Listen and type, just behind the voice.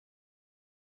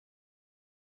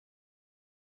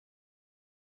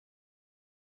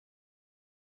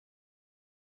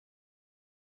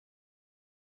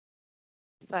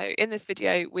So in this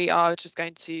video, we are just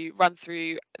going to run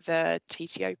through the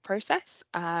TTO process.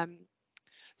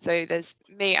 So there's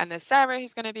me and there's Sarah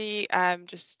who's going to be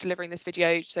just delivering this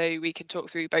video so we can talk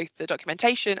through both the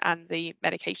documentation and the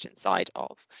medication side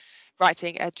of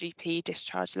writing a GP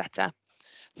discharge letter.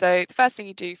 So the first thing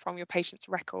you do from your patient's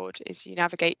record is you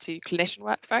navigate to Clinician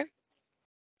workflow.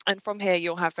 And from here,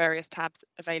 you'll have various tabs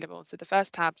available. So the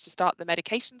first tab to start the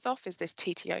medications off is this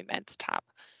TTO Meds tab.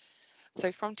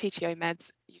 So from TTO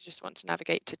Meds, you just want to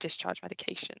navigate to discharge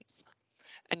medications.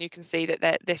 And you can see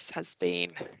that this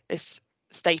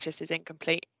status is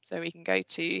incomplete. So we can go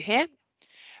to here.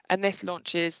 And this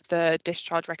launches the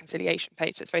discharge reconciliation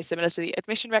page. So it's very similar to the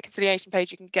admission reconciliation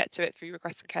page. You can get to it through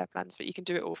requests and care plans, but you can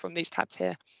do it all from these tabs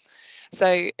here.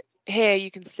 So here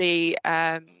you can see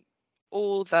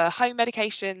all the home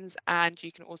medications, and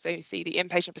you can also see the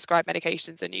inpatient prescribed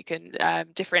medications, and you can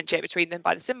differentiate between them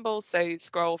by the symbols. So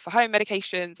scroll for home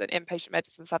medications, and inpatient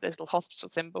medicines have this little hospital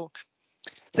symbol.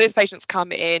 So this patient's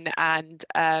come in and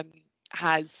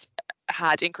has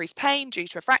had increased pain due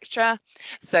to a fracture.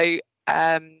 So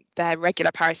their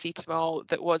regular paracetamol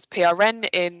that was PRN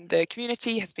in the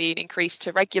community has been increased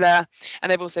to regular, and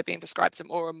they've also been prescribed some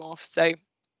Oramorph. So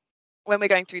when we're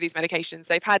going through these medications,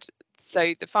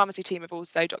 so the pharmacy team have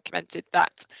also documented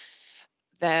that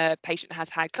the patient has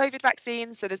had COVID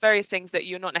vaccines. So there's various things that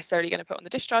you're not necessarily going to put on the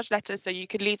discharge letter. So you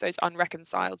could leave those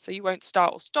unreconciled. So you won't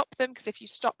start or stop them, because if you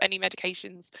stop any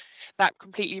medications, that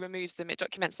completely removes them. It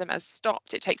documents them as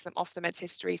stopped. It takes them off the meds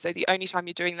history. So the only time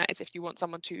you're doing that is if you want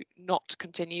someone to not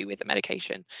continue with the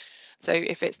medication. So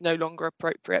if it's no longer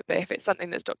appropriate, but if it's something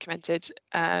that's documented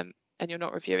and you're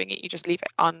not reviewing it, you just leave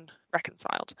it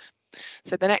unreconciled.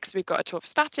 So the next we've got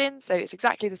Atorvastatin. So it's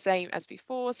exactly the same as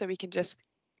before. So we can just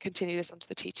continue this onto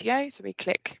the TTO. So we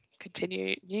click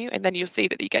continue new, and then you'll see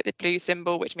that you get the blue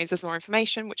symbol, which means there's more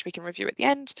information, which we can review at the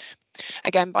end.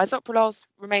 Again, Bisoprolols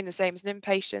remain the same as an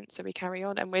inpatient. So we carry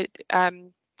on, and we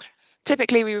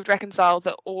typically we would reconcile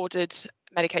the ordered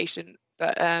medication.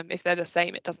 But if they're the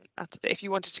same, it doesn't matter. But if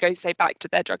you wanted to go, say, back to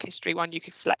their drug history one, you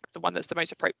could select the one that's the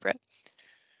most appropriate.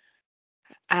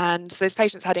 And so those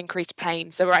patients had increased pain.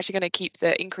 So we're actually going to keep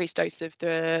the increased dose of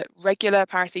the regular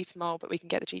paracetamol, but we can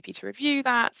get the GP to review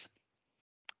that.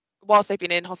 Whilst they've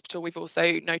been in hospital, we've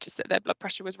also noticed that their blood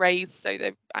pressure was raised. So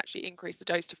they've actually increased the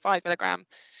dose to 5 milligram.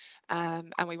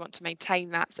 And we want to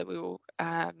maintain that. So we will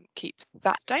keep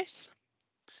that dose.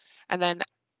 And then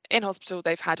in hospital,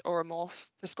 they've had Oramorph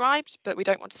prescribed, but we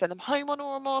don't want to send them home on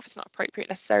Oramorph. It's not appropriate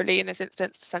necessarily in this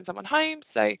instance to send someone home.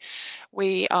 So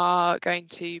we are going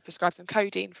to prescribe some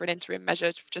Codeine for an interim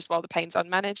measure just while the pain's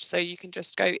unmanaged. So you can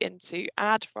just go into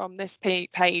add from this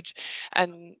page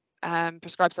and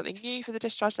prescribe something new for the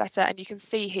discharge letter. And you can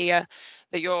see here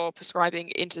that you're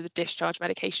prescribing into the discharge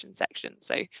medication section.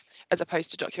 So as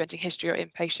opposed to documenting history or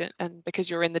inpatient, and because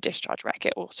you're in the discharge rec,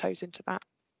 it autos into that.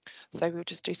 So we'll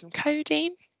just do some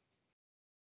Codeine.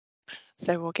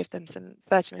 So we'll give them some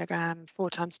 30 milligram 4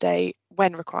 times a day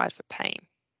when required for pain.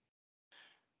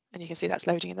 And you can see that's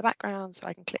loading in the background. So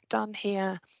I can click done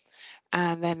here,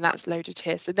 and then that's loaded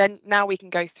here. So then now we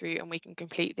can go through and we can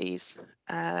complete these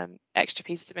extra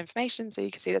pieces of information. So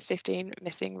you can see there's 15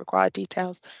 missing required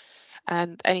details,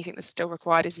 and anything that's still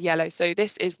required is yellow. So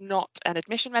this is not an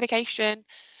admission medication.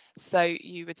 So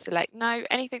you would select no.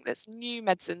 Anything that's new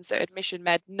medicine, so admission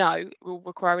med, no, will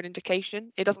require an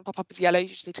indication. It doesn't pop up as yellow. You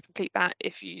just need to complete that.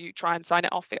 If you try and sign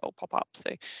it off, it'll pop up. So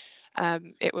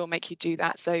it will make you do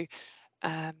that. So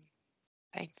pain.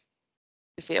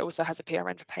 You see, it also has a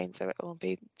PRN for pain, so it will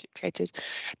be duplicated.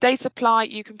 Day supply,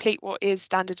 you complete what is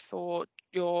standard for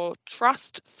your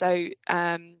trust. So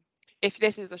if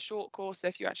this is a short course, so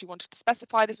if you actually wanted to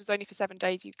specify this was only for 7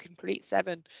 days, you complete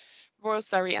 7. Royal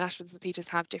Surrey and Ashton St Peters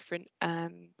have different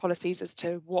policies as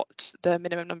to what the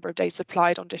minimum number of days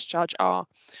supplied on discharge are.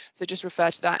 So just refer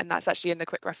to that, and that's actually in the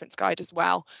quick reference guide as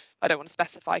well. I don't want to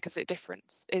specify because it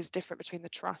is different between the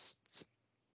trusts.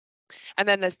 And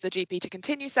then there's the GP to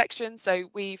continue section. So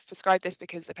we've prescribed this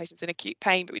because the patient's in acute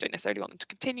pain, but we don't necessarily want them to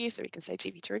continue. So we can say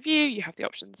GP to review. You have the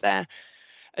options there.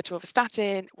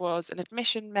 Atorvastatin was an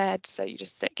admission med, so you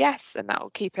just tick yes, and that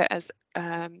will keep it as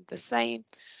the same.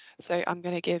 So I'm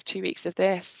going to give 2 weeks of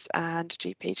this and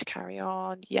GP to carry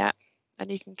on. Yeah, and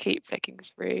you can keep flicking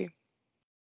through.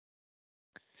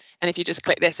 And if you just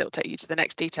click this, it'll take you to the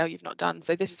next detail you've not done.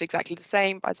 So this is exactly the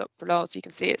same by Bisoprolol. So you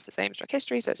can see it's the same as drug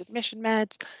history. So it's admission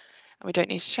meds, and we don't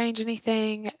need to change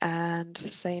anything. And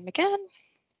same again.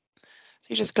 So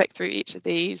you just click through each of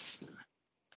these.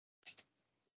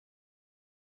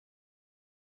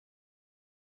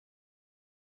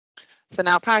 So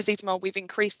now paracetamol, we've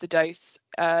increased the dose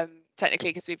technically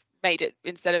because we've made it,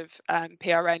 instead of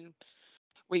PRN,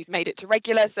 we've made it to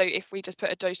regular. So if we just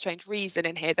put a dose change reason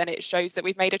in here, then it shows that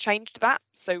we've made a change to that.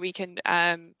 So we can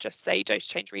just say dose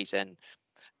change reason,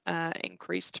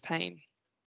 increased pain.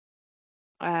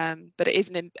 But it is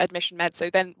an admission med. So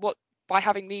then by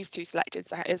having these two selected,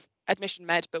 so it is admission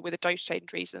med, but with a dose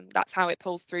change reason, that's how it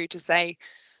pulls through to say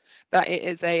that it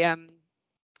is a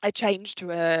change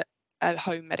to a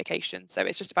home medication. So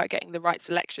it's just about getting the right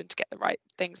selection to get the right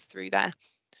things through there.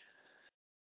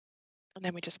 And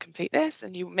then we just complete this,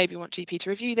 and you maybe want GP to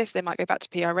review this. They might go back to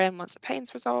PRN once the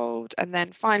pain's resolved. And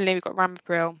then finally, we've got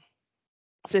Rampril.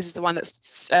 So this is the one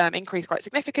that's increased quite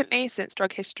significantly since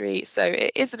drug history. So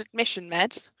it is an admission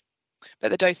med,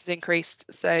 but the dose is increased.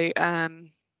 So you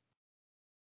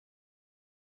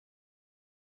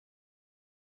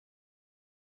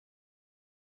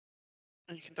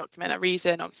can document a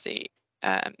reason. Obviously,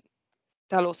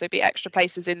 there'll also be extra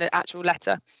places in the actual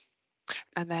letter.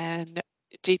 And then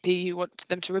GP, you want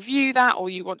them to review that, or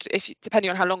you want to, depending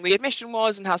on how long the admission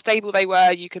was and how stable they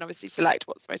were, you can obviously select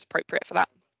what's most appropriate for that.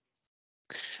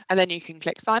 And then you can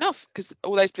click sign off, because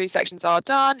all those blue sections are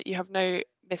done. You have no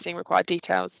missing required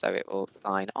details, so it will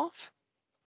sign off.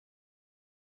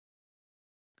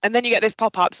 And then you get this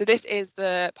pop-up. So this is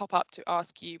the pop-up to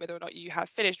ask you whether or not you have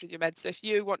finished with your meds. So if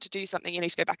you want to do something, you need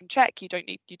to go back and check. You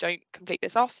don't complete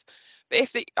this off. But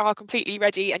if they are completely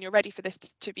ready and you're ready for this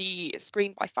to be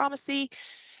screened by pharmacy,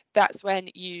 that's when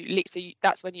you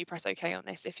press OK on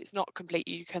this. If it's not complete,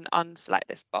 you can unselect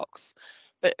this box.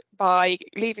 But by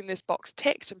leaving this box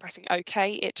ticked and pressing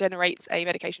OK, it generates a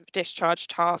medication for discharge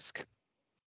task.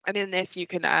 And in this, you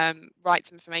can write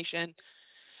some information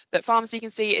that pharmacy can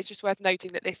see. It's just worth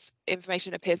noting that this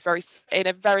information appears in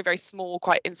a very, very small,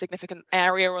 quite insignificant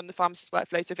area on the pharmacist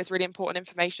workflow. So if it's really important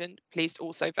information, please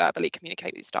also verbally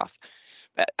communicate with staff.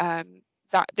 But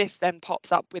this then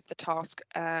pops up with the task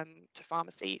to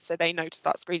pharmacy, so they know to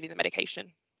start screening the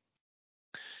medication.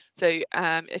 So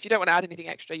if you don't want to add anything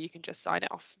extra, you can just sign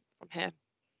it off from here.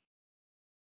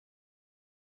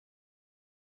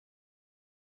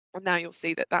 And now you'll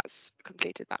see that that's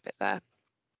completed that bit there.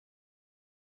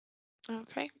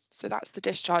 Okay, so that's the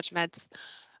discharge meds,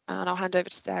 and I'll hand over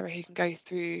to Sarah, who can go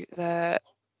through the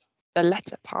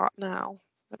letter part now.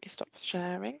 Let me stop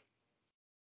sharing.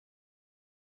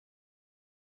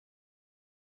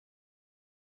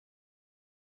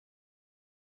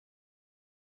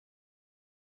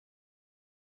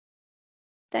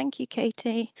 Thank you,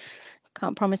 Katie.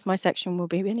 Can't promise my section will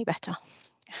be any better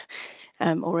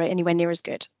or anywhere near as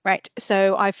good. Right,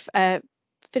 so I've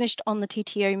finished on the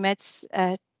TTO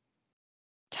Meds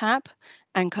tab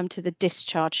and come to the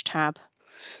Discharge tab.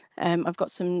 I've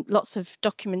got lots of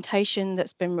documentation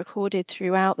that's been recorded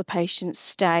throughout the patient's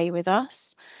stay with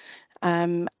us.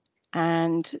 And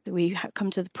we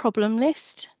come to the problem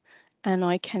list, and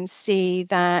I can see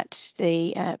that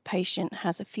the patient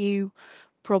has a few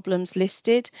problems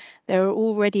listed. There are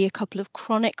already a couple of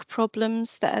chronic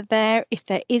problems that are there. If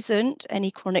there isn't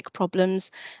any chronic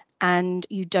problems and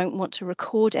you don't want to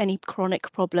record any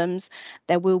chronic problems,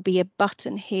 there will be a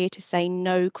button here to say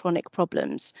no chronic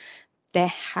problems. There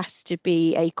has to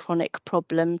be a chronic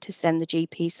problem to send the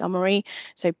GP summary.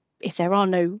 So if there are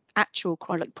no actual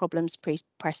chronic problems, please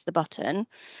press the button.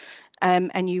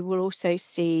 And you will also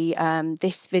see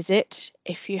this visit.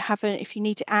 If you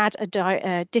need to add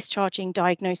a discharging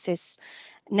diagnosis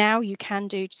now, you can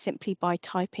do simply by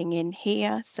typing in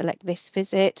here, select this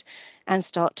visit and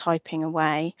start typing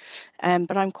away.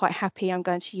 But I'm quite happy. I'm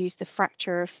going to use the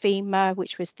fracture of femur,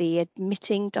 which was the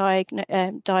admitting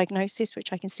diagnosis,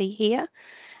 which I can see here.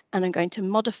 And I'm going to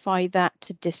modify that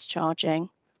to discharging.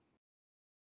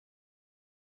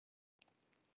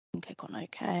 And click on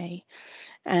OK.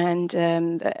 And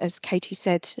as Katie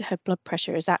said, her blood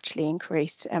pressure has actually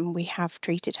increased and we have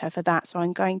treated her for that. So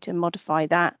I'm going to modify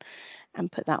that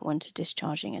and put that one to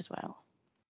discharging as well.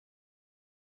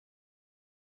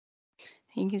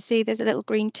 You can see there's a little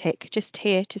green tick just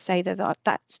here to say that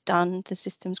that's done. The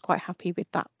system's quite happy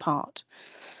with that part.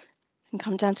 And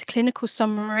come down to clinical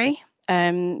summary.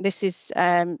 This is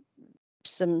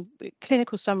some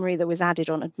clinical summary that was added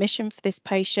on admission for this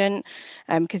patient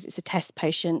because it's a test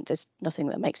patient. There's nothing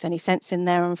that makes any sense in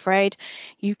there, I'm afraid.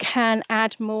 You can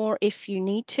add more if you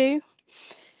need to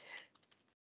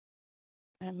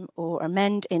or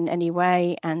amend in any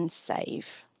way and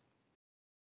save.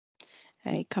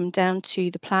 Come down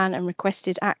to the plan and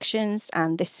requested actions,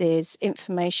 and this is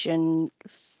information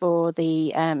for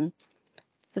the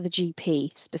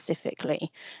GP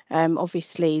specifically.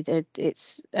 Obviously,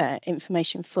 it's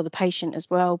information for the patient as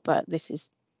well, but this is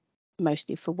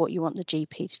mostly for what you want the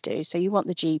GP to do. So you want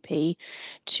the GP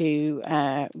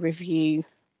to review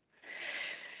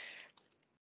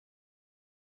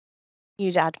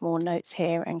you'd add more notes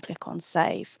here and click on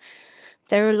Save.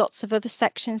 There are lots of other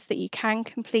sections that you can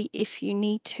complete if you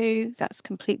need to. That's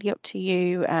completely up to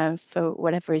you for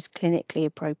whatever is clinically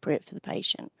appropriate for the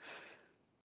patient.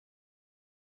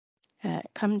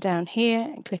 Come down here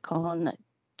and click on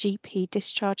GP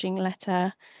Discharging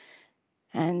Letter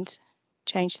and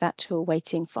change that to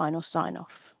awaiting final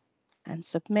sign-off and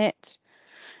submit.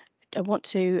 I want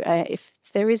to, if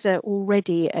there is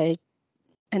already an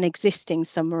existing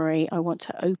summary, I want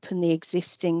to open the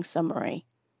existing summary.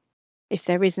 If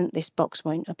there isn't, this box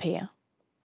won't appear.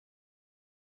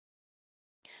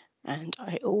 And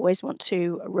I always want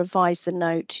to revise the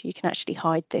note. You can actually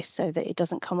hide this so that it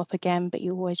doesn't come up again, but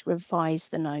you always revise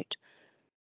the note.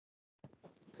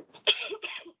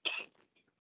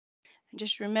 And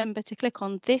just remember to click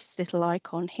on this little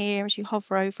icon here. As you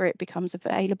hover over it, becomes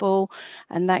available,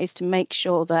 and that is to make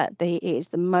sure that it is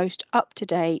the most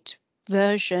up-to-date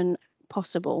version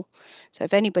possible. So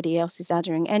if anybody else is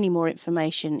adding any more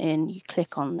information in, you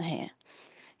click on here.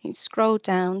 You scroll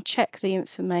down, check the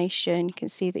information. You can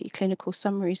see that your clinical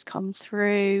summaries come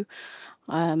through.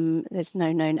 There's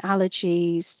no known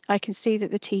allergies. I can see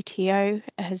that the TTO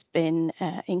has been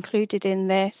included in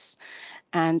this,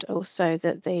 and also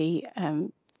that the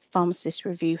pharmacist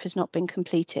review has not been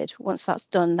completed. Once that's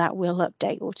done, that will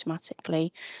update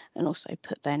automatically and also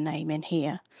put their name in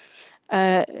here.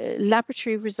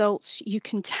 Laboratory results, you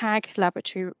can tag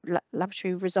laboratory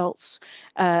results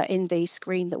in the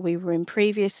screen that we were in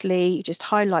previously. You just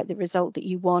highlight the result that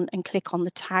you want and click on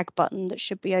the tag button that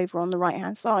should be over on the right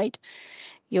hand side.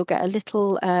 You'll get a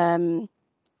little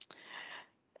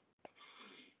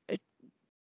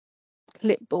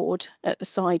clipboard at the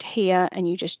side here, and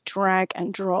you just drag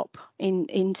and drop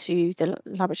into the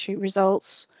laboratory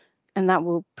results, and that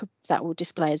will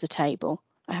display as a table.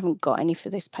 I haven't got any for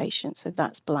this patient, so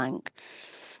that's blank.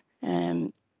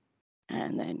 And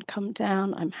then come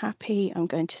down, I'm happy, I'm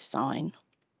going to sign.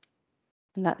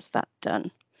 And that's that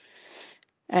done.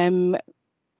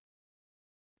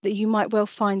 You might well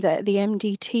find that the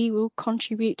MDT will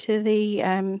contribute to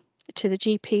the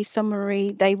GP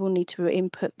summary. They will need to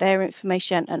input their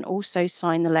information and also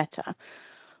sign the letter.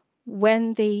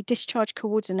 When the discharge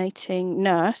coordinating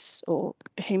nurse or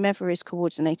whomever is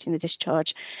coordinating the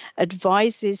discharge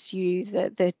advises you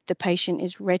that the patient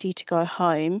is ready to go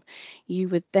home, you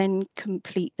would then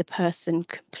complete the person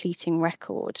completing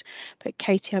record. But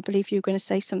Katie, I believe you were going to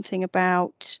say something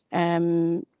about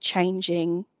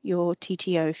changing your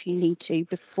TTO if you need to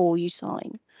before you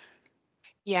sign.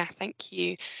 Yeah, thank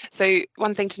you. So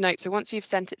one thing to note, so once you've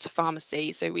sent it to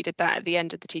pharmacy, so we did that at the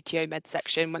end of the TTO Meds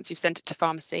section, once you've sent it to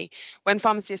pharmacy, when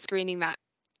pharmacy is screening the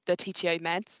TTO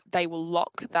Meds, they will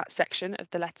lock that section of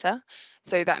the letter.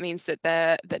 So that means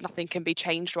that nothing can be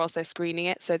changed whilst they're screening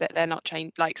it, so that they're not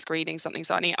screening something,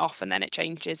 signing it off, and then it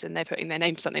changes and they're putting their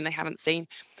name to something they haven't seen.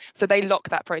 So they lock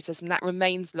that process, and that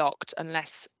remains locked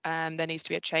unless there needs to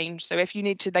be a change. So if you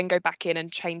need to then go back in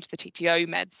and change the TTO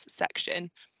Meds section,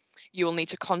 you will need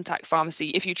to contact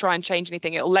pharmacy. If you try and change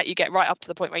anything, it'll let you get right up to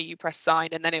the point where you press sign,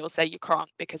 and then it will say you can't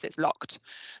because it's locked.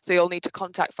 So you'll need to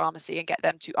contact pharmacy and get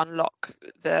them to unlock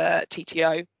the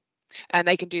TTO, and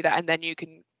they can do that, and then you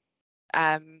can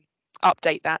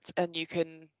update that, and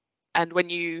when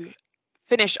you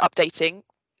finish updating,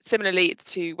 similarly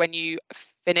to when you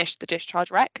finish the discharge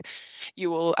rec,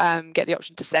 you will get the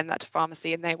option to send that to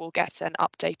pharmacy, and they will get an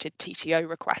updated TTO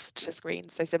request to screen.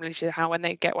 So similarly to how when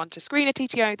they get one to screen a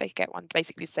TTO, they get one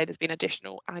basically to say there's been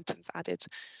additional items added.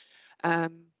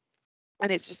 And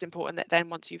it's just important that then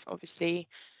once you've obviously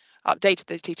updated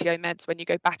those TTO meds, when you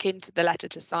go back into the letter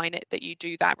to sign it, that you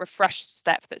do that refresh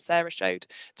step that Sarah showed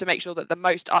to make sure that the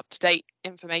most up-to-date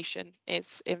information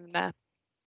is in there.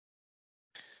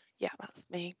 Yeah, that's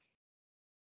me.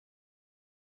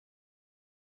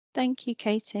 Thank you,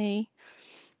 Katie.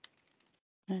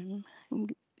 I'm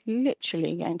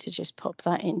literally going to just pop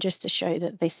that in just to show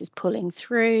that this is pulling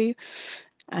through.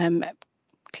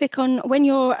 Click on when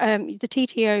the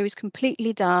TTO is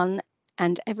completely done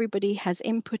and everybody has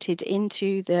inputted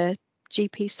into the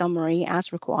GP summary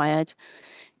as required,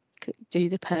 do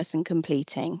the person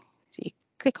completing. So you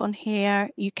click on here.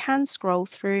 You can scroll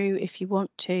through if you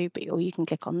want to, or you can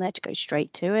click on there to go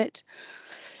straight to it.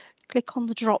 Click on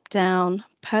the drop down,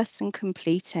 person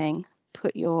completing,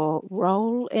 put your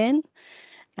role in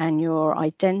and your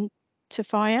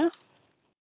identifier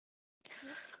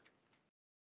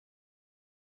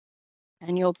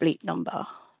and your bleep number,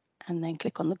 and then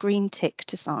click on the green tick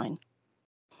to sign.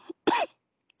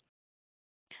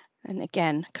 And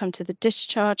again, come to the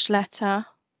discharge letter,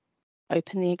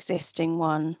 open the existing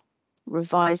one,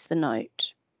 revise the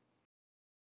note.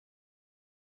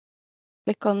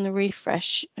 Click on the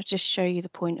refresh. I'll just show you the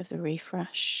point of the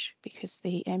refresh because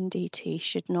the MDT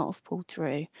should not have pulled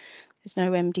through. There's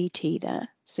no MDT there.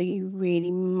 So you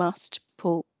really must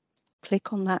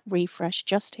click on that refresh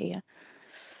just here.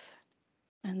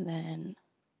 And then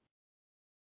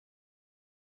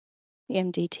the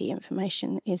MDT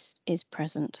information is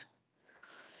present.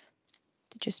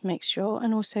 Just make sure.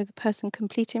 And also the person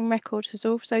completing record has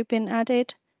also been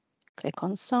added. Click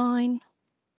on sign.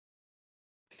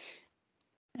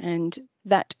 And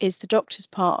that is the doctor's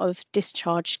part of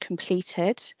discharge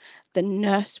completed. The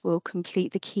nurse will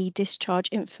complete the key discharge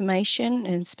information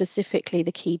and specifically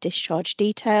the key discharge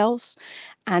details.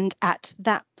 And at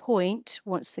that point,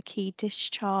 once the key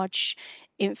discharge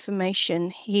information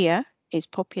here is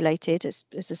populated, as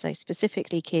I say,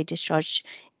 specifically key discharge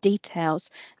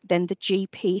details, then the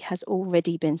GP has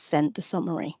already been sent the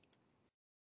summary.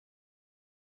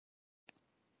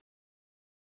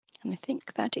 And I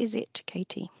think that is it,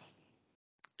 Katie.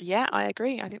 Yeah, I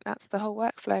agree. I think that's the whole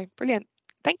workflow. Brilliant.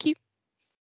 Thank you.